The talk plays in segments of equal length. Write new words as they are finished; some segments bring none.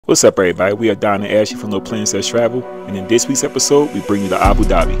What's up, everybody? We are Don and Ashley from No Plans Says Travel, and in this week's episode, we bring you to Abu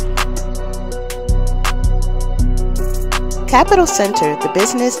Dhabi. Capital Center, the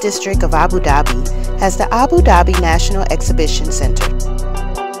business district of Abu Dhabi, has the Abu Dhabi National Exhibition Center.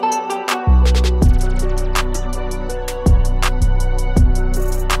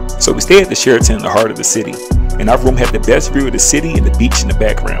 So we stayed at the Sheraton in the heart of the city, and our room had the best view of the city and the beach in the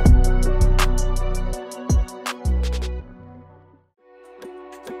background.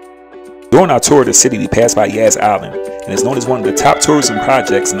 During our tour of the city, we passed by Yas Island, and it's known as one of the top tourism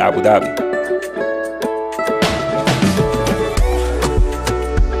projects in Abu Dhabi.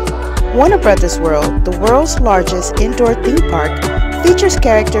 Warner Brothers World, the world's largest indoor theme park, features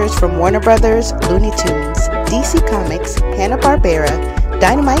characters from Warner Brothers, Looney Tunes, DC Comics, Hanna-Barbera,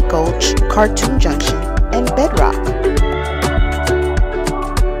 Dynamite Gulch, Cartoon Junction, and Bedrock.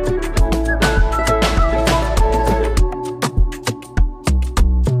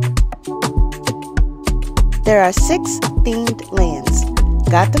 There are 6 themed lands: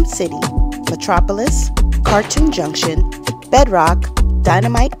 Gotham City, Metropolis, Cartoon Junction, Bedrock,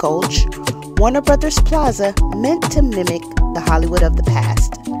 Dynamite Gulch, Warner Brothers Plaza, meant to mimic the Hollywood of the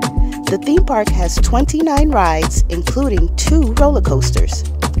past. The theme park has 29 rides, including 2 roller coasters.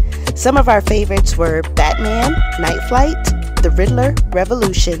 Some of our favorites were Batman, Night Flight, The Riddler,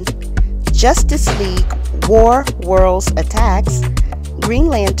 Revolution, Justice League, War Worlds Attacks, Green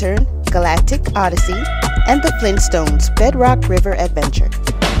Lantern, Galactic Odyssey, and the Flintstones Bedrock River Adventure.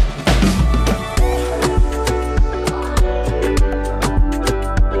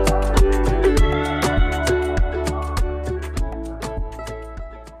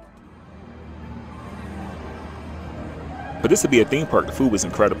 For this to be a theme park, the food was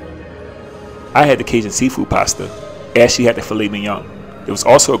incredible. I had the Cajun seafood pasta. Ashley had the filet mignon. There was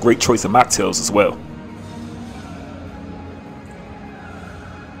also a great choice of mocktails as well.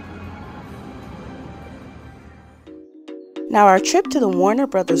 Now, our trip to the Warner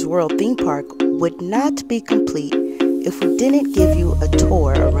Brothers World theme park would not be complete if we didn't give you a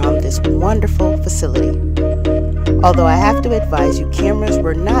tour around this wonderful facility. Although I have to advise you, cameras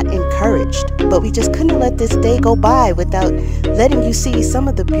were not encouraged, but we just couldn't let this day go by without letting you see some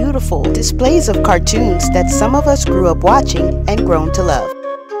of the beautiful displays of cartoons that some of us grew up watching and grown to love.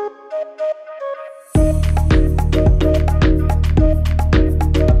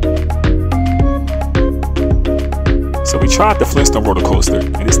 So we tried the Flintstone roller coaster,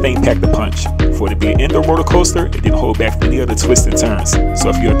 and this thing packed a punch. For it to be an indoor roller coaster, it didn't hold back from any other twists and turns. So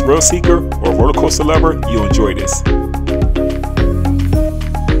if you're a thrill seeker or a roller coaster lover, you'll enjoy this.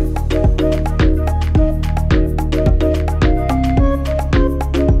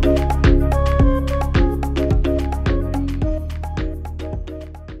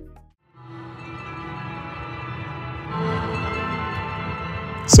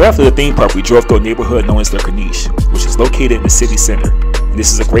 So after the theme park, we drove to a neighborhood known as the Corniche, which is located in the city center. And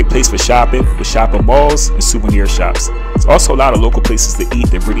this is a great place for shopping, with shopping malls and souvenir shops. There's also a lot of local places to eat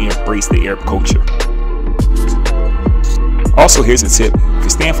that really embrace the Arab culture. Also, here's a tip: if you're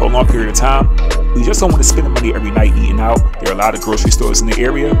staying for a long period of time, you just don't want to spend the money every night eating out. There are a lot of grocery stores in the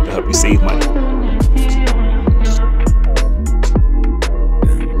area to help you save money.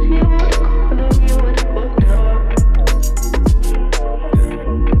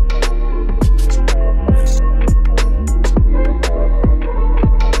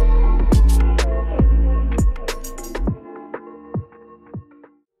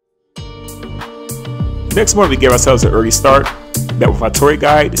 Next morning, we gave ourselves an early start, met with our tour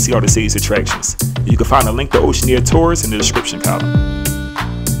guide to see all the city's attractions. You can find a link to Oceanair tours in the description column.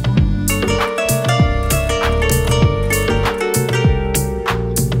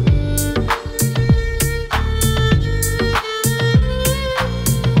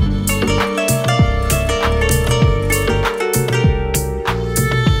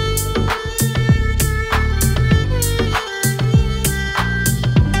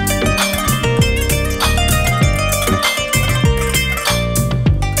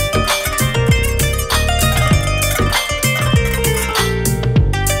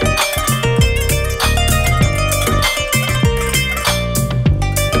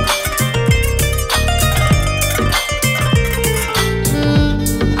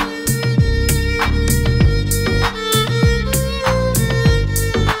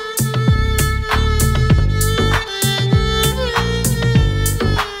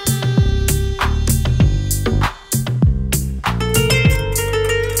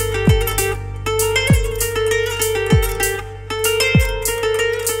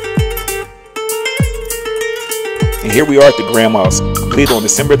 And here we are at the Grand Mosque, completed on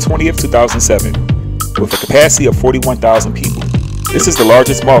December 20th, 2007, with a capacity of 41,000 people. This is the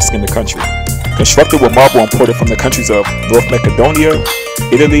largest mosque in the country, constructed with marble imported from the countries of North Macedonia,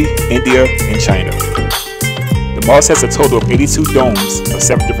 Italy, India, and China. The mosque has a total of 82 domes of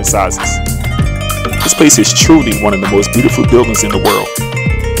 7 different sizes. This place is truly one of the most beautiful buildings in the world.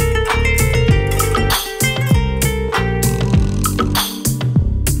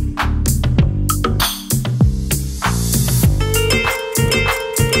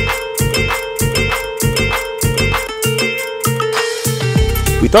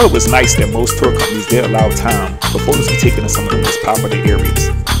 We thought it was nice that most tour companies did allow time for photos to be taken in some of the most popular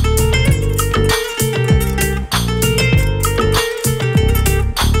areas.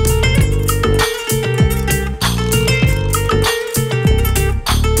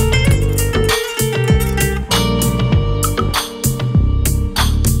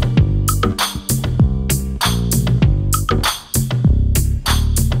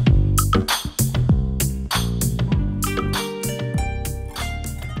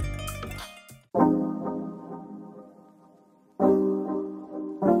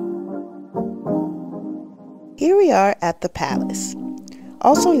 Here we are at the palace,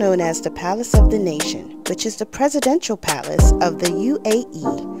 also known as the Palace of the Nation, which is the presidential palace of the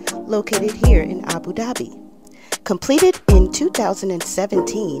UAE, located here in Abu Dhabi. Completed in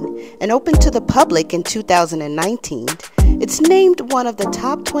 2017 and opened to the public in 2019, it's named one of the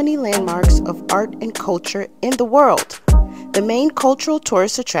top 20 landmarks of art and culture in the world, the main cultural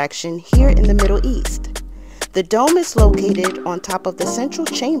tourist attraction here in the Middle East. The dome is located on top of the central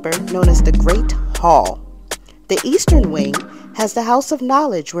chamber known as the Great Hall. The eastern wing has the House of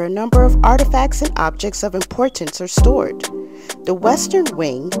Knowledge, where a number of artifacts and objects of importance are stored. The western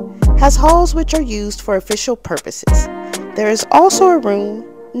wing has halls which are used for official purposes. There is also a room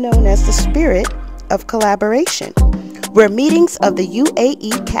known as the Spirit of Collaboration, where meetings of the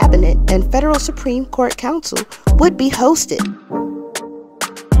UAE Cabinet and Federal Supreme Court Council would be hosted.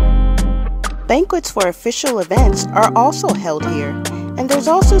 Banquets for official events are also held here, and there's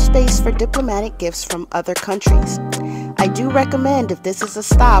also space for diplomatic gifts from other countries. I do recommend, if this is a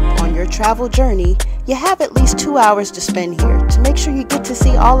stop on your travel journey, you have at least 2 hours to spend here to make sure you get to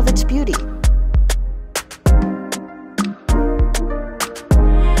see all of its beauty.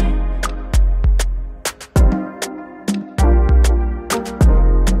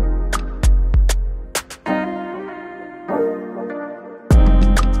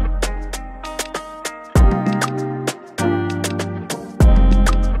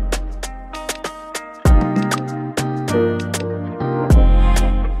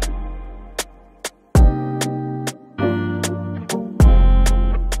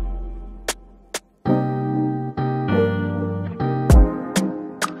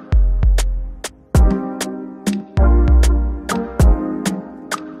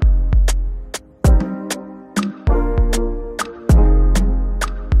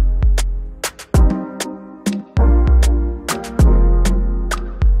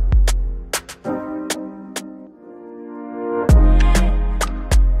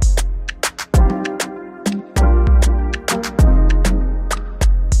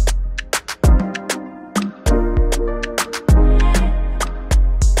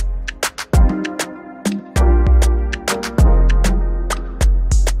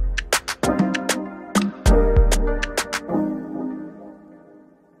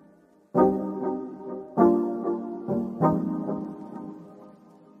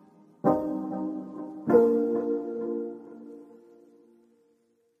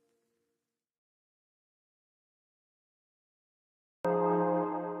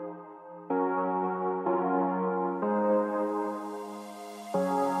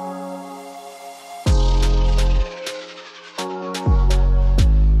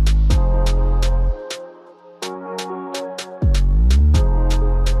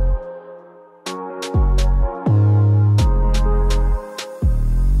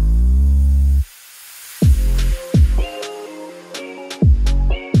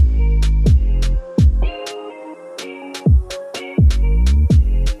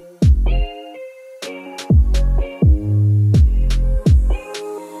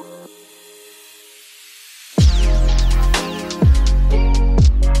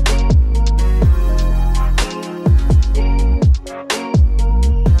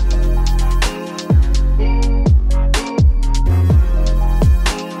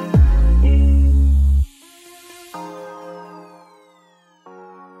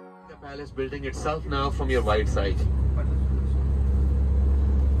 Palace building itself now from your right side.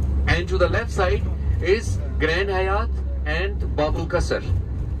 And to the left side is Grand Hyatt and Babul Qasr.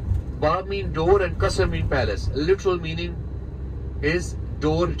 Bab mean door and Qasr mean palace. Literal meaning is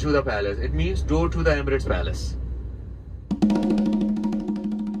door to the palace. It means door to the Emirates Palace.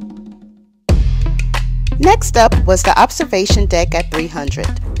 Next up was the observation deck at 300,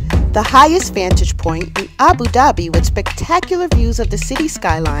 the highest vantage point in Abu Dhabi with spectacular views of the city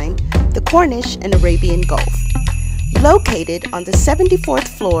skyline, the Cornish and Arabian Gulf. Located on the 74th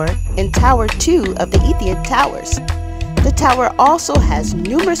floor in Tower 2 of the Etihad Towers. The tower also has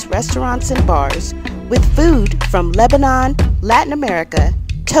numerous restaurants and bars with food from Lebanon, Latin America,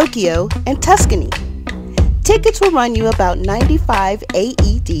 Tokyo, and Tuscany. Tickets will run you about 95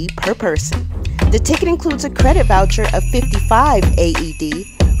 AED per person. The ticket includes a credit voucher of 55 AED,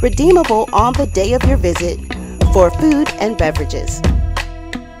 redeemable on the day of your visit for food and beverages.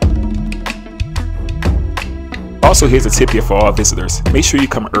 Also, here's a tip here for all visitors. Make sure you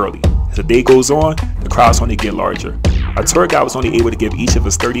come early. As the day goes on, the crowds only get larger. Our tour guide was only able to give each of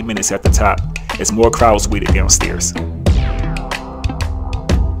us 30 minutes at the top as more crowds waited downstairs.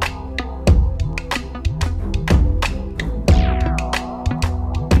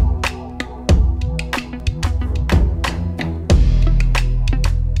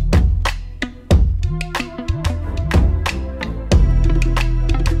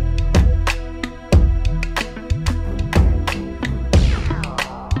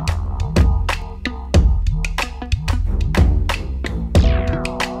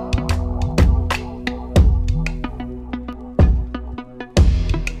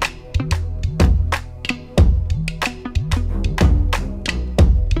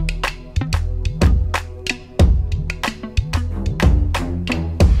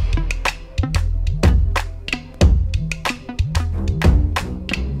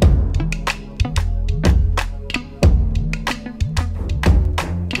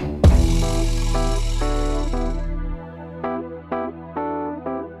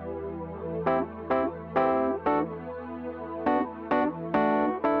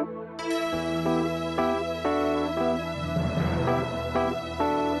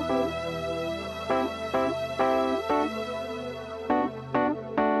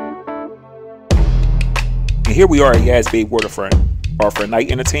 And here we are at Yas Bay Waterfront, offering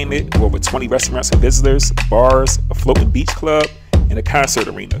night entertainment with over 20 restaurants for visitors, bars, a floating beach club, and a concert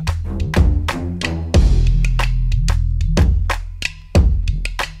arena.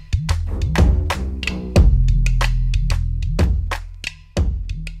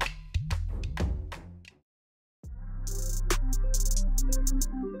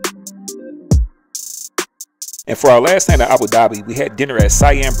 And for our last night in Abu Dhabi, we had dinner at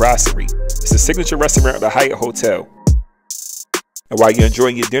Cyan Brasserie. It's a signature restaurant at the Hyatt Hotel. And while you're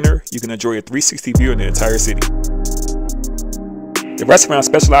enjoying your dinner, you can enjoy a 360 view in the entire city. The restaurant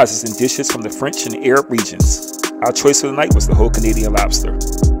specializes in dishes from the French and Arab regions. Our choice for the night was the whole Canadian lobster.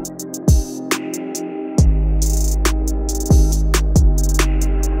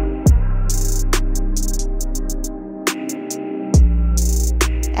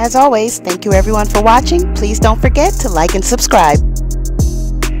 As always, thank you everyone for watching. Please don't forget to like and subscribe.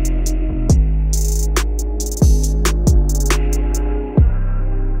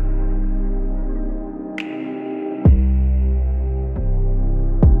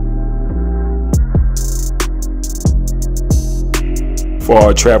 For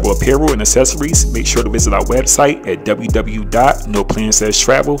our travel apparel and accessories, make sure to visit our website at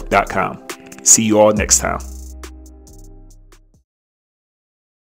www.noplanslestravel.com. See you all next time.